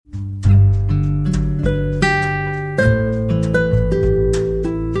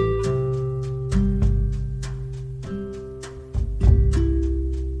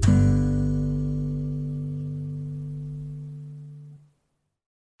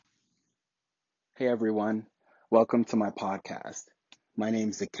Hey everyone, welcome to my podcast. My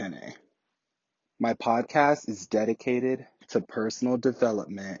name's Ekene. My podcast is dedicated to personal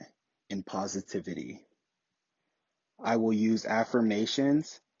development and positivity. I will use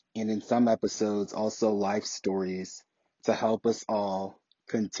affirmations and in some episodes also life stories to help us all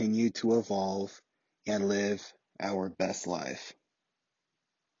continue to evolve and live our best life.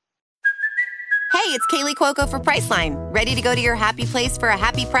 Hey, it's Kaylee Cuoco for Priceline. Ready to go to your happy place for a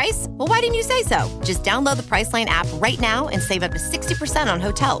happy price? Well, why didn't you say so? Just download the Priceline app right now and save up to 60% on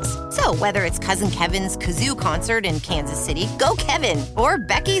hotels. So whether it's Cousin Kevin's Kazoo Concert in Kansas City, go Kevin, or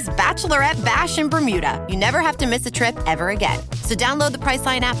Becky's Bachelorette Bash in Bermuda, you never have to miss a trip ever again. So download the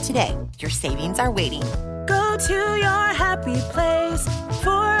Priceline app today. Your savings are waiting. Go to your happy place for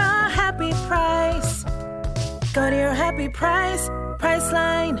a happy price. Go to your happy price,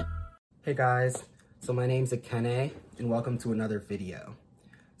 Priceline. Hey guys, so my name's Ekene and welcome to another video.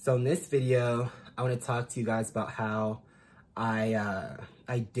 So in this video, I want to talk to you guys about how I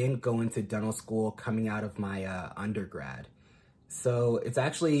didn't go into dental school coming out of my undergrad. So it's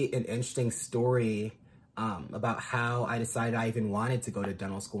actually an interesting story about how I decided I even wanted to go to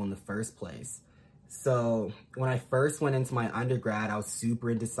dental school in the first place. So when I first went into my undergrad, I was super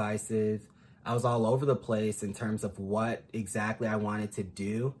indecisive. I was all over the place in terms of what exactly I wanted to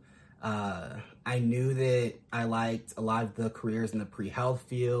do. I knew that I liked a lot of the careers in the pre-health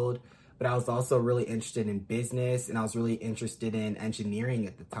field, but I was also really interested in business and I was really interested in engineering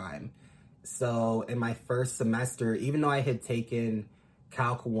at the time. So in my first semester, even though I had taken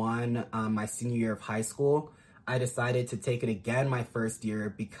Calc 1 my senior year of high school, I decided to take it again my first year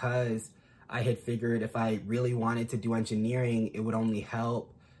because I had figured if I really wanted to do engineering, it would only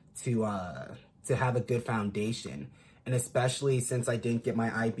help to have a good foundation. And especially since I didn't get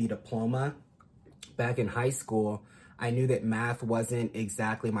my IB diploma back in high school, I knew that math wasn't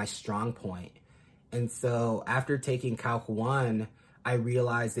exactly my strong point. And so after taking Calc 1, I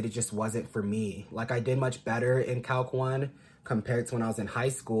realized that it just wasn't for me. Like I did much better in Calc 1 compared to when I was in high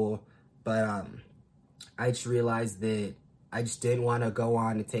school, but I just realized that I just didn't want to go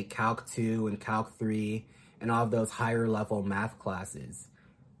on to take Calc 2 and Calc 3 and all of those higher level math classes.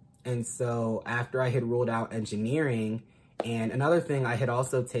 And so after I had ruled out engineering, and another thing, I had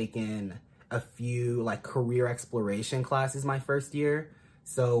also taken a few like career exploration classes my first year.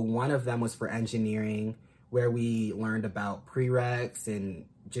 So one of them was for engineering, where we learned about prereqs and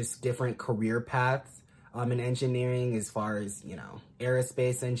just different career paths in engineering as far as,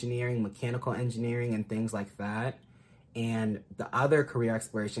 aerospace engineering, mechanical engineering, and things like that. And the other career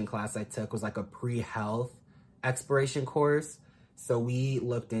exploration class I took was like a pre-health exploration course. So we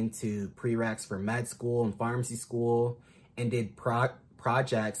looked into prereqs for med school and pharmacy school and did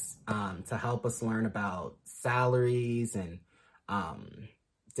projects to help us learn about salaries and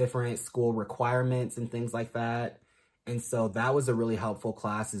different school requirements and things like that. And so that was a really helpful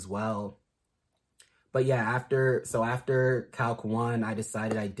class as well. But yeah, after Calc 1, I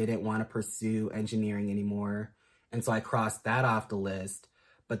decided I didn't want to pursue engineering anymore. And so I crossed that off the list.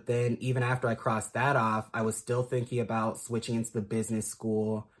 But then even after I crossed that off, I was still thinking about switching into the business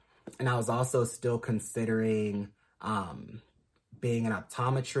school. And I was also still considering being an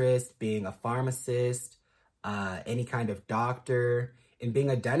optometrist, being a pharmacist, any kind of doctor. And being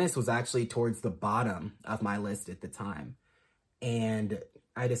a dentist was actually towards the bottom of my list at the time. And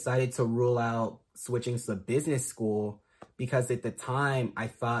I decided to rule out switching to the business school because at the time I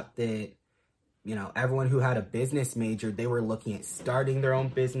thought that everyone who had a business major, they were looking at starting their own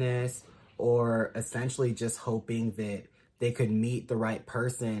business or essentially just hoping that they could meet the right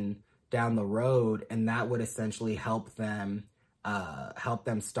person down the road and that would essentially help them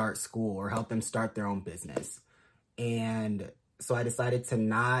start school or help them start their own business. And so I decided to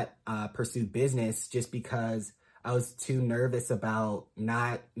not pursue business just because I was too nervous about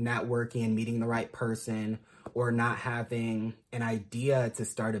not networking and meeting the right person or not having an idea to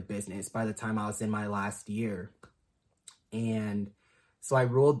start a business by the time I was in my last year. And so I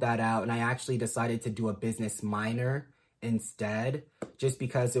ruled that out and I actually decided to do a business minor instead, just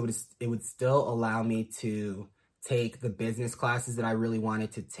because it would still allow me to take the business classes that I really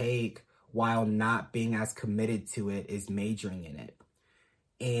wanted to take while not being as committed to it as majoring in it.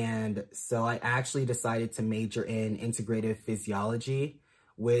 And so I actually decided to major in integrative physiology,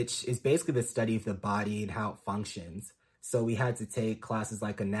 which is basically the study of the body and how it functions. So we had to take classes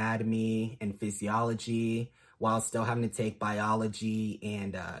like anatomy and physiology while still having to take biology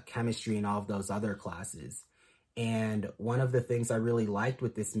and chemistry and all of those other classes. And one of the things I really liked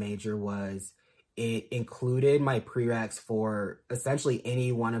with this major was it included my prereqs for essentially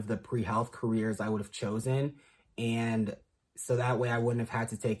any one of the pre-health careers I would have chosen. And so that way I wouldn't have had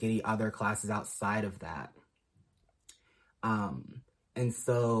to take any other classes outside of that. And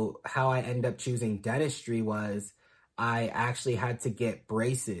so how I ended up choosing dentistry was I actually had to get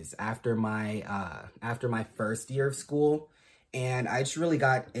braces after my first year of school. And I just really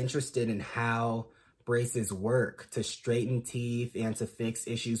got interested in how braces work to straighten teeth and to fix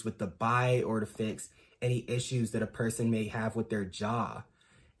issues with the bite or to fix any issues that a person may have with their jaw.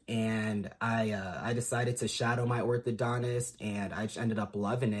 And I decided to shadow my orthodontist, and I just ended up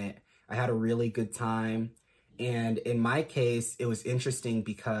loving it. I had a really good time. And in my case, it was interesting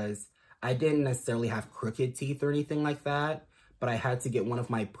because I didn't necessarily have crooked teeth or anything like that, but I had to get one of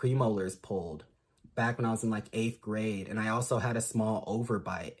my premolars pulled back when I was in like 8th grade. And I also had a small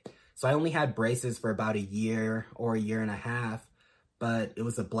overbite. So I only had braces for about a year or a year and a half, but it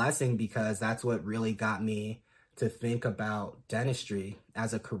was a blessing because that's what really got me to think about dentistry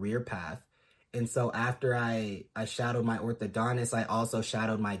as a career path. And so after I shadowed my orthodontist, I also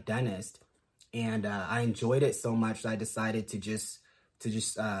shadowed my dentist. And I enjoyed it so much that I decided to just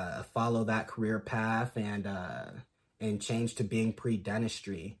follow that career path and change to being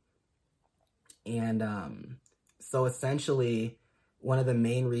pre-dentistry. And so essentially, one of the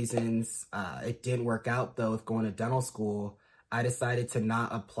main reasons it didn't work out though with going to dental school, I decided to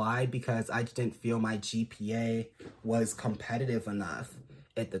not apply because I just didn't feel my GPA was competitive enough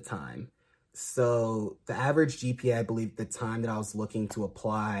at the time. So the average GPA, I believe, at the time that I was looking to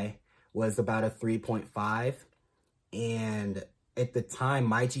apply was about a 3.5. And at the time,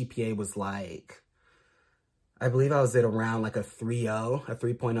 my GPA was like, I believe I was at around like a 3.0, a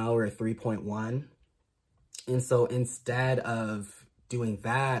 3.0 or a 3.1. And so instead of doing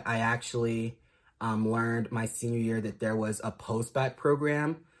that, I actually learned my senior year that there was a post-bac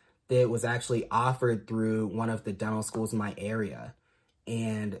program that was actually offered through one of the dental schools in my area.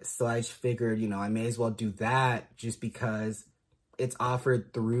 And so I just figured, you know, I may as well do that just because it's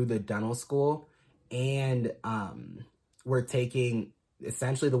offered through the dental school. And we're taking,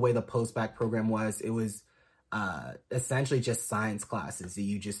 essentially the way the post-bac program was, it was essentially just science classes that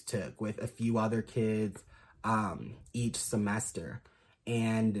you just took with a few other kids each semester.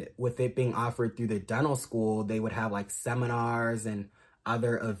 And with it being offered through the dental school, they would have like seminars and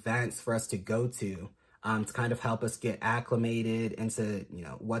other events for us to go to kind of help us get acclimated into, you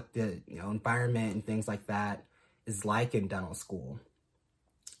know, what the, you know, environment and things like that is like in dental school.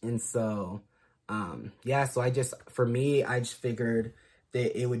 And so, yeah, so for me, I just figured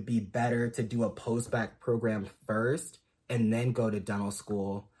that it would be better to do a post-bac program first and then go to dental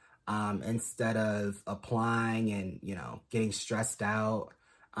school instead of applying and, you know, getting stressed out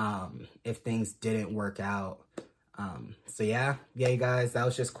if things didn't work out. So yeah, you guys, that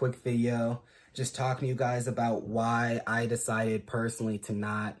was just a quick video, just talking to you guys about why I decided personally to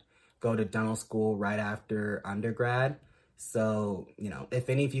not go to dental school right after undergrad. So, you know, if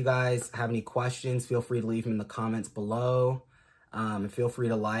any of you guys have any questions, feel free to leave them in the comments below. And feel free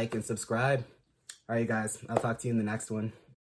to like and subscribe. All right, guys, I'll talk to you in the next one.